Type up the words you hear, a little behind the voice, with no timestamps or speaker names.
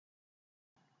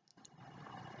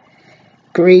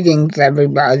Greetings,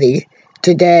 everybody.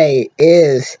 Today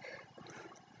is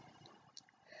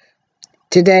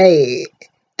today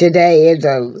today is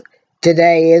a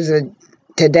today is a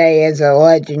today is a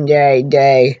legendary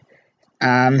day.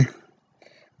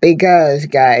 Because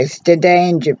guys, today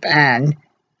in Japan,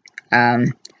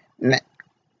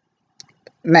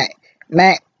 May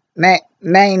May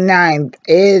May 9th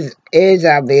is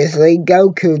obviously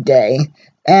Goku Day,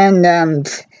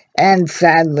 and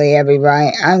sadly,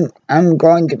 everybody, I'm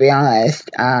going to be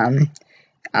honest.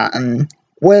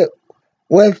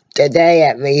 With today,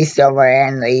 at least over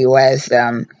in the U.S.,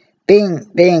 being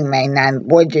May 9th,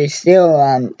 which is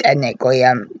still technically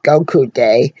Goku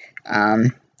Day,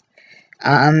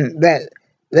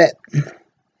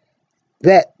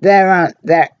 that there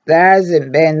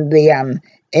hasn't been the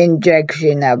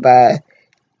injection of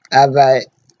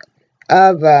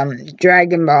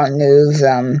Dragon Ball news,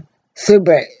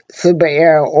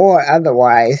 superhero or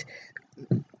otherwise,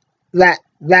 that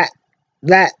I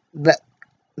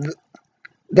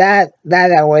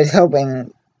was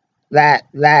hoping that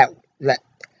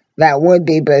would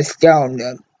be bestowed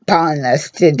upon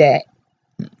us today.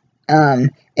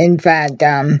 In fact,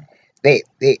 the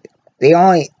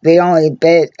only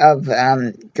bit of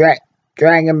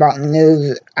Dragon Ball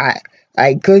news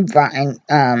I could find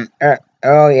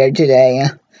earlier today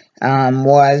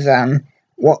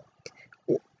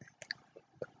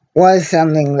was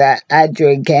something that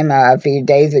actually came out a few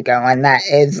days ago, and that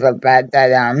is the fact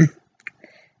that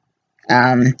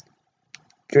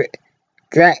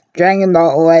Dragon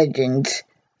Ball Legends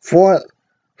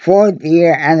 4th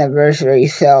year anniversary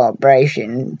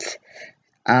celebrations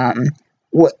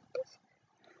will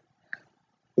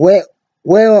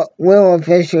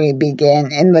officially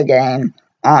begin in the game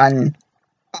on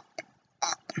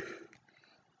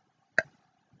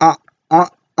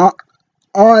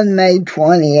May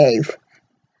 28th.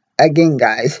 Again,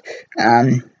 guys,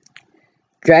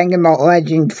 Dragon Ball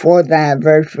Legends 4th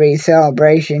anniversary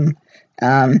celebration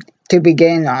to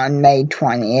begin on May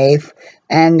 28th,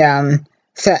 and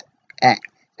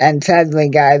sadly,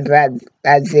 guys,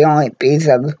 that's the only piece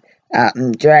of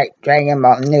Dragon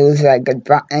Ball news I could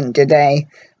find today.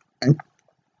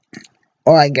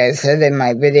 Like I said in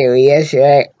my video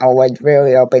yesterday, I was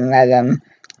really hoping that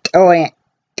toy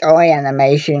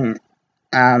animation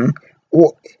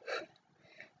would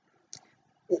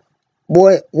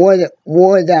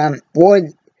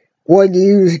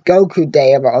use Goku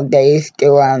Day of all days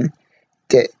to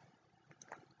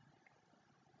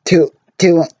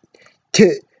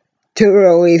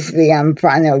release the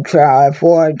final trailer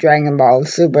for Dragon Ball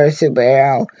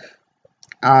Superhero,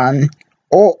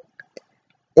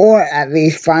 or at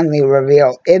least finally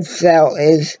reveal if Cell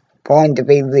is going to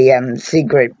be the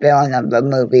secret villain of the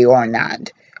movie or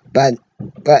not. But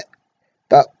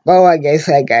like I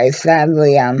said, guys,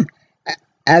 sadly,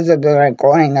 as of the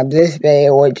recording of this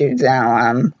video, which is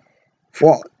now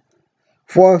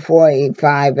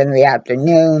 4:45 in the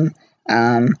afternoon,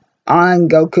 on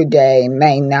Goku Day,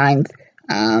 May 9th,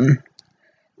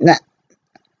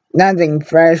 nothing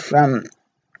fresh from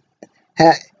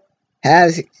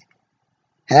has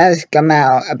come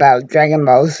out about Dragon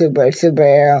Ball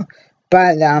Superhero,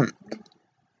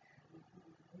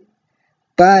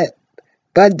 but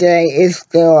today is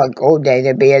still a cool day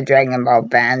to be a Dragon Ball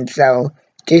fan. So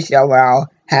just overall,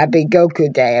 happy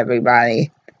Goku Day,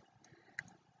 everybody.